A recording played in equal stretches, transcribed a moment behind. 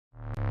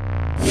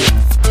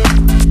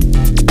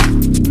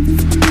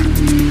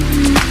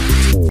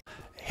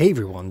Hey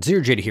everyone,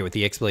 Zero Jada here with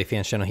the XBLA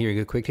Fans channel. Here,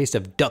 a quick taste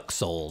of Duck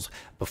Souls.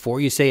 Before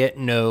you say it,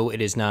 no,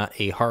 it is not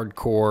a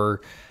hardcore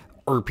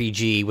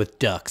RPG with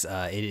ducks.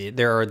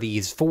 There are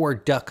these 4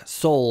 duck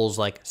souls,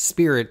 like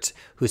spirits,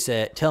 who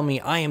said, "Tell me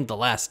I am the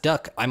last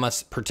duck. I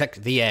must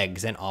protect the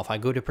eggs," and off I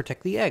go to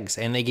protect the eggs.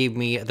 And they gave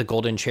me the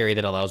golden cherry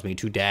that allows me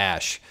to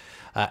dash.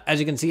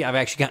 As you can see, I've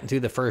actually gotten through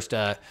the first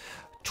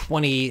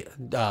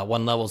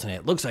 21 levels, and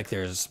it looks like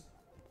there's,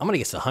 I'm gonna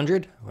guess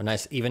 100. A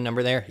nice even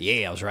number there.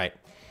 Yeah, I was right.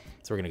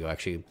 So we're going to go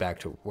actually back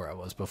to where I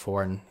was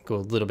before and go a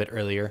little bit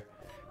earlier.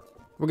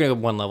 We're going to go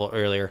 1 level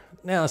earlier.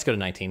 Now let's go to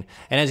 19.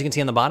 And as you can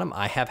see on the bottom,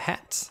 I have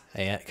hats.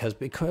 Because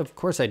of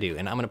course I do.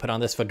 And I'm going to put on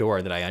this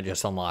fedora that I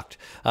just unlocked.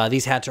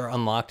 These hats are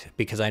unlocked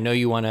because I know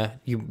you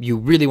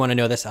really want to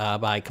know this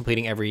by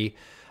completing every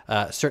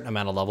certain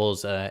amount of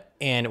levels.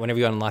 And whenever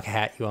you unlock a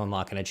hat, you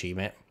unlock an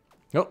achievement.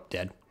 Oh,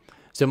 dead.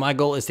 So my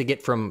goal is to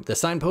get from the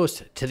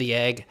signpost to the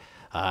egg.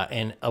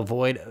 And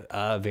avoid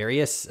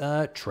various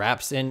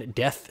traps and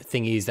death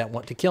thingies that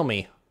want to kill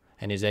me.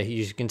 And as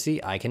you can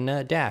see, I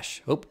can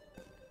dash. Oop.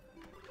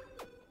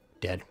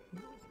 Dead.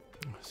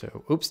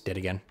 So, oops, dead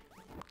again.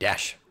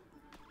 Dash.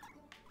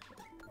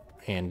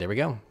 And there we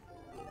go.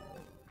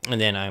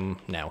 And then I'm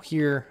now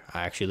here.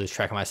 I actually lose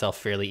track of myself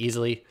fairly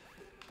easily.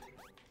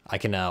 I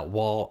can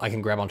I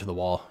can grab onto the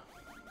wall.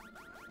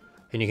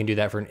 And you can do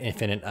that for an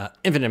infinite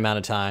amount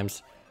of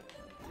times.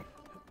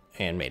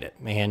 And made it.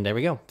 And there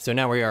we go. So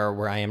now we are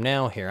where I am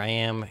now. Here I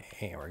am.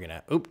 And we're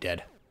gonna, oop,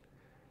 dead.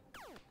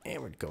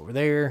 And we'd go over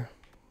there.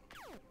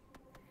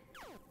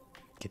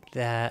 Get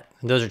that.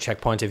 And those are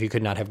checkpoints if you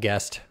could not have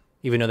guessed.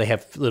 Even though they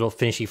have little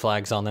finishy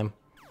flags on them.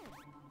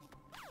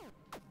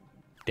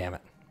 Damn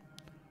it.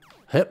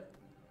 Hip.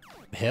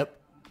 Hip.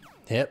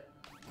 Hip.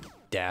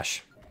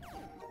 Dash.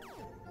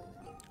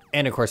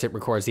 And of course it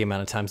records the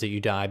amount of times that you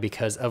die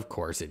because of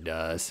course it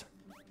does.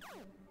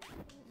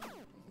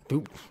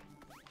 Oop.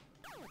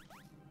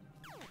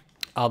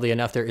 Oddly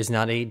enough, there is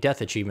not a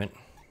death achievement.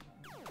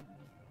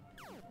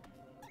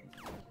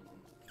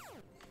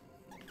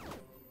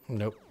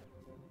 Nope.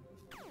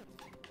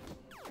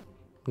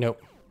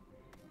 Nope.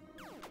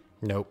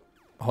 Nope.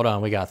 Hold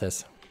on, we got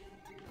this.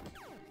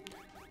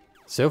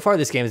 So far,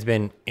 this game has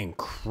been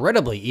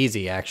incredibly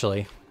easy,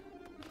 actually.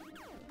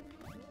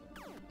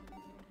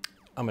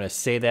 I'm going to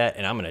say that,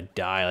 and I'm going to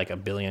die like a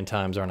billion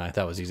times, aren't I?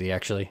 That was easy,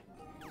 actually.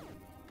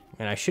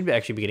 And I should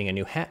actually be getting a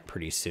new hat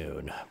pretty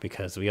soon,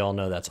 because we all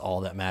know that's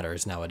all that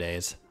matters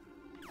nowadays.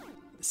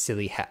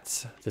 Silly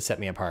hats to set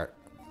me apart.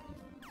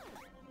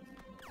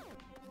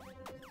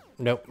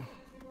 Nope.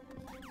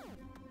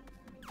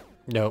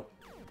 Nope.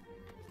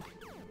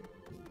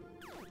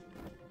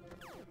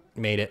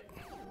 Made it.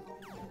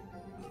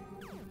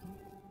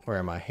 Where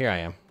am I? Here I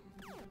am.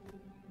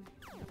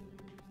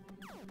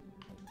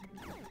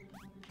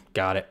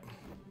 Got it.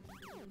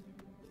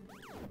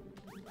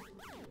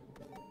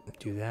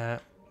 Do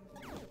that.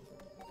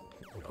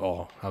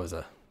 Oh, that was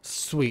a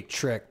sweet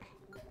trick.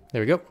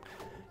 There we go.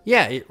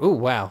 Yeah. Oh,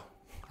 wow.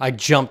 I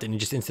jumped and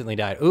just instantly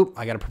died. Oop,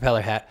 I got a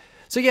propeller hat.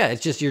 So yeah,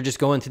 it's just, you're just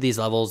going through these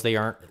levels. They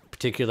aren't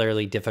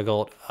particularly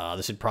difficult.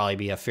 This would probably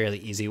be a fairly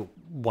easy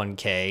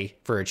 1K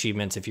for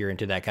achievements if you're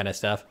into that kind of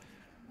stuff.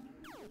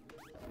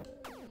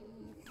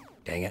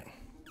 Dang it.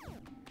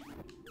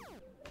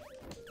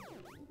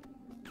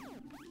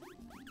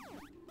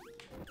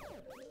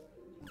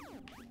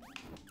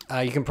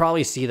 You can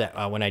probably see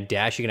that when I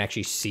dash, you can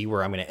actually see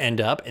where I'm going to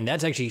end up. And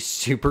that's actually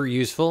super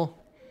useful.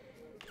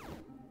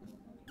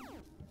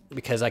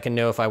 Because I can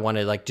know if I want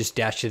to like just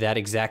dash to that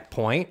exact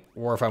point.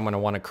 Or if I'm going to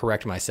want to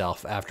correct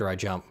myself after I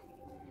jump.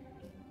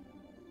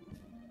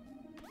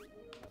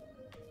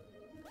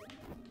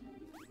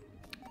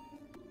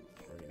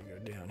 We're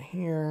going to go down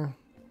here.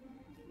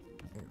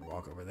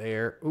 Walk over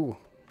there. Ooh.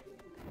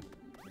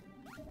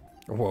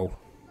 Whoa.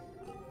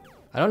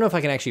 I don't know if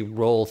I can actually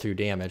roll through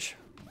damage.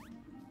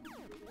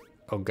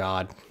 Oh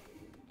god.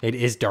 It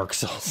is Dark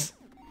Souls.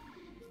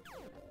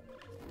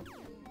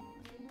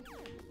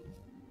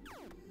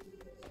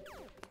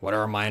 What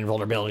are my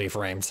invulnerability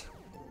frames?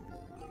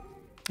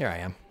 Here I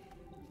am.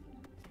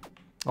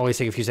 Always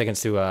take a few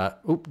seconds to,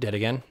 oop, dead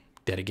again.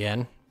 Dead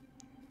again.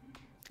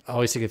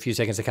 Always take a few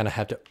seconds to kind of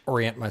have to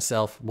orient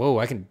myself. Whoa,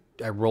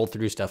 I rolled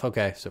through stuff.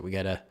 Okay, so we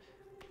gotta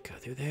go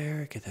through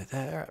there, get that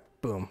there.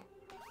 Boom.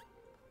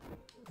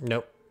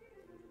 Nope.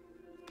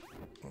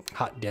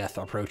 Hot death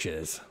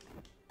approaches.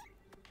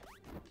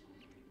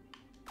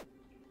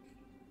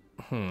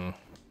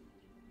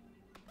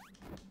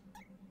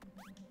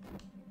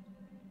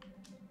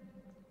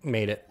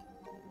 Made it.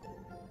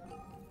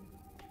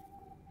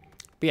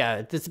 But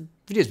yeah, this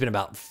video's been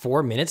about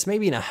 4 minutes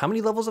maybe. Now, how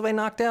many levels have I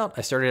knocked out?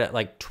 I started at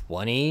like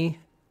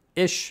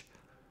 20-ish.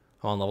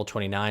 I'm on level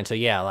 29. So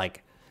yeah,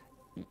 like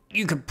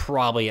you could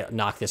probably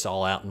knock this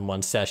all out in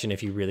one session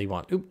if you really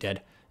want. Oop,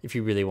 dead. If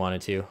you really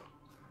wanted to.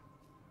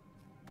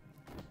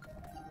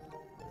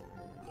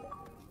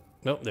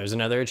 Nope, there's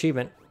another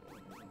achievement.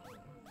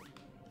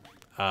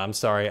 I'm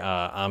sorry,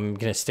 I'm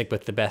going to stick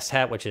with the best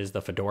hat, which is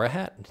the fedora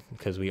hat,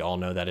 because we all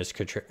know that is,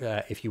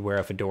 if you wear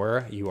a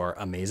fedora, you are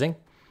amazing.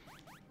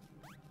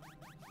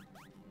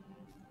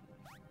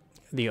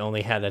 the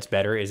only hat that's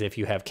better is if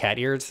you have cat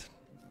ears.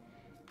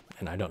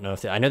 And I don't know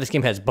if... I know this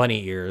game has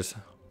bunny ears.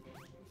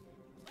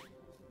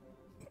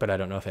 But I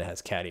don't know if it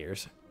has cat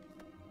ears.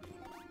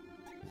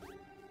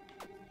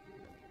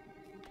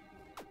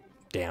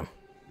 Damn.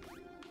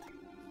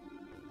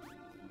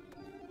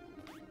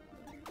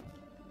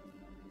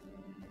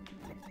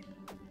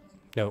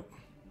 Nope.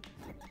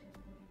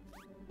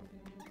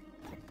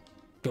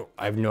 Oh,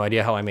 I have no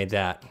idea how I made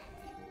that.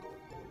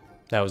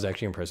 That was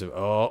actually impressive.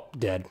 Oh,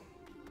 dead.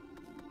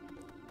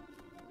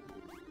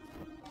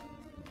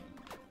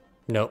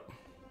 Nope.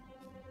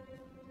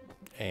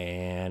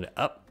 And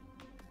up.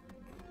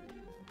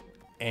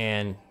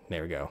 And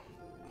there we go.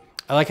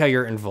 I like how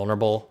you're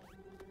invulnerable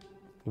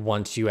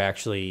once you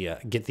actually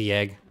get the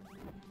egg.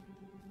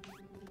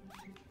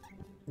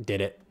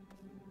 Did it.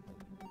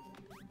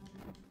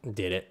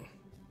 Did it.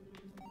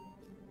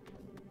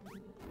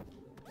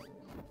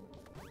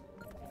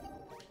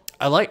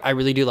 I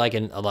really do like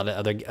in a lot of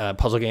other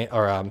puzzle game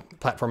or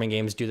platforming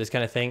games do this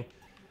kind of thing.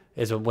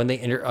 Is when they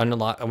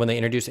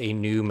introduce a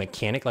new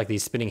mechanic like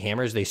these spinning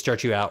hammers, they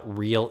start you out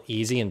real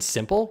easy and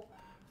simple,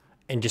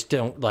 and just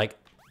don't like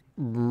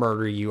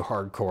murder you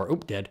hardcore.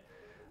 Oop, dead.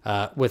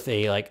 With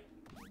a like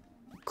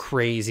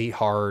crazy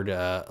hard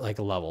like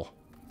level.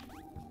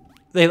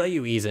 They let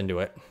you ease into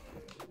it.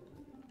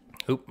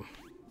 Oop.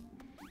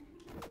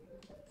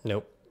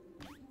 Nope.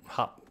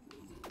 Hop.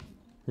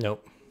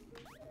 Nope.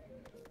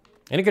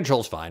 And it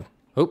controls fine.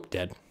 Oop,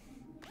 dead.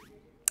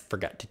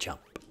 Forgot to jump.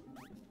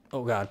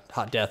 Oh god,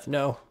 hot death.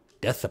 No.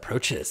 Death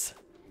approaches.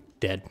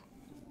 Dead.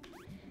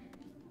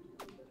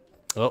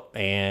 Oh,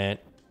 and...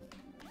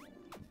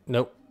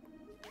 Nope.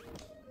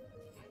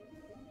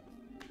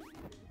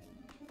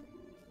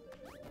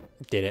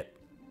 Did it.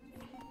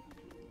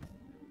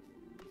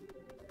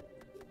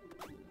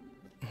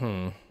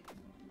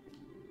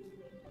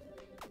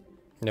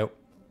 Nope.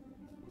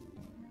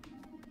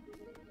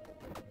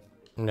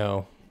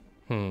 No.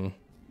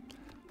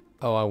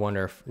 Oh, I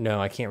wonder if... No,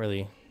 I can't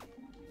really...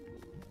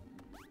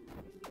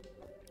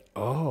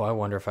 Oh, I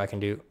wonder if I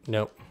can do...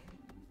 Nope.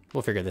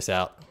 We'll figure this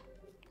out.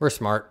 We're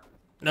smart.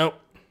 Nope.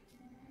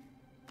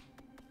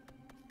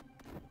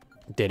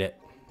 Did it.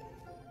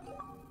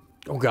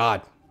 Oh,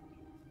 God.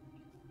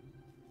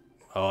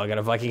 Oh, I got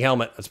a Viking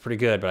helmet. That's pretty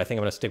good, but I think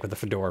I'm going to stick with the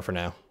fedora for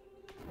now.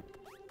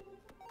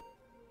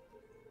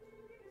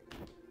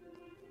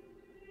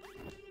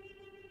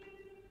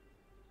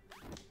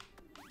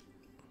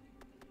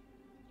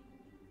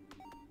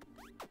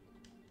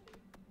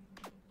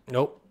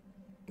 Nope.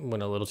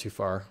 Went a little too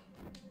far.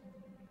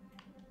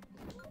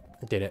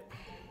 Did it.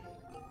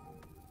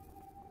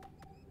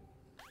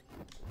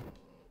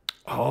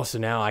 Oh, so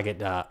now I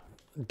get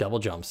double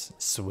jumps.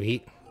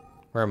 Sweet.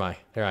 Where am I?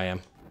 There I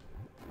am.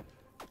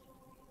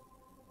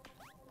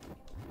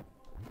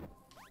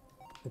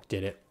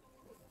 Did it.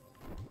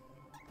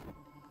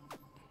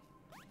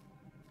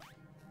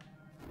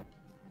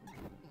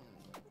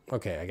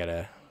 Okay,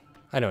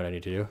 I know what I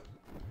need to do.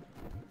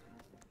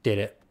 Did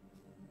it.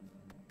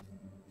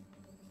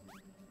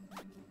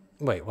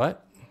 Wait,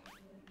 what?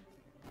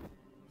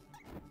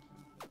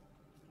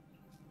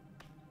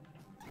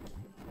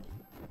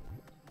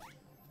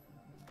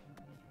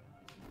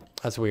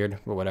 That's weird,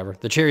 but whatever.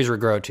 The cherries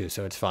regrow too,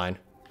 so it's fine.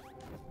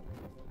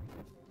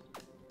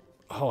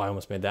 Oh, I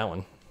almost made that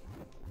one.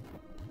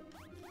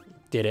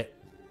 Did it.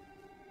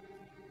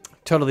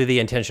 Totally the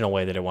intentional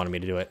way that it wanted me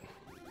to do it.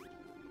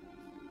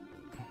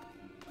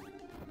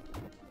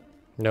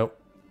 Nope.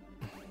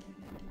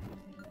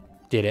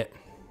 Did it.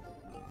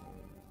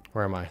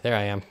 Where am I? There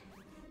I am.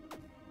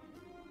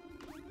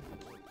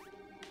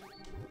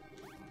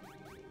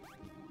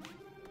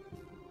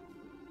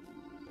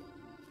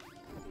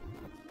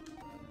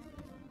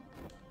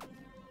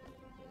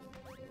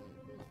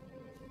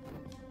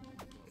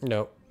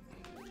 Nope.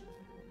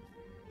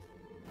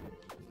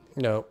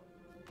 Nope.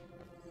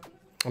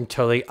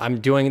 I'm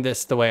doing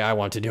this the way I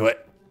want to do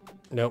it.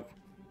 Nope.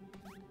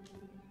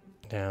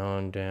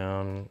 Down,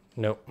 down.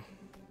 Nope.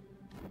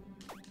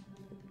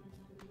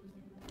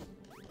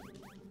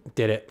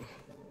 Did it.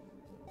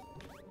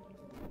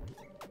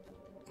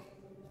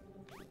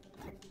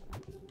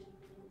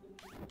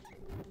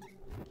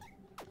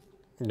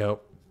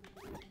 Nope.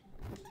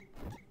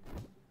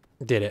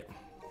 Did it.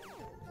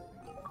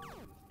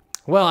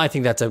 Well, I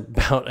think that's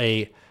about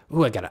a...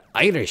 Ooh, I got an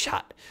Irish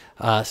hat.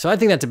 So I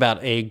think that's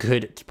about a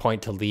good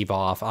point to leave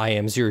off. I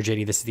am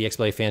ZeroJD. This is the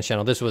XBLA Fans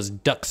Channel. This was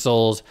Duck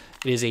Souls.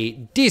 It is a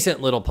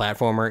decent little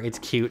platformer. It's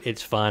cute.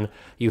 It's fun.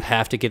 You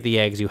have to get the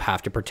eggs. You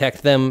have to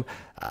protect them.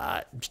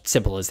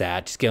 Simple as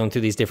that. Just going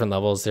through these different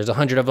levels. There's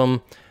 100 of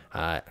them.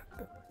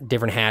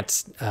 Different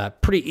hats.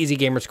 Pretty easy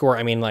gamer score.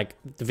 I mean, like,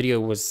 the video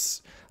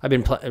was... I've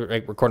been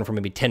recording for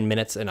maybe 10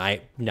 minutes, and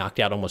I knocked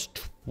out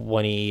almost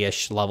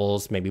 20-ish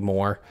levels, maybe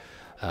more.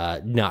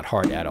 Not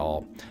hard at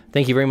all.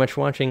 Thank you very much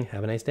for watching.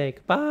 Have a nice day.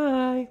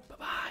 Goodbye.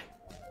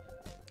 Bye-bye.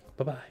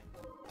 Bye-bye.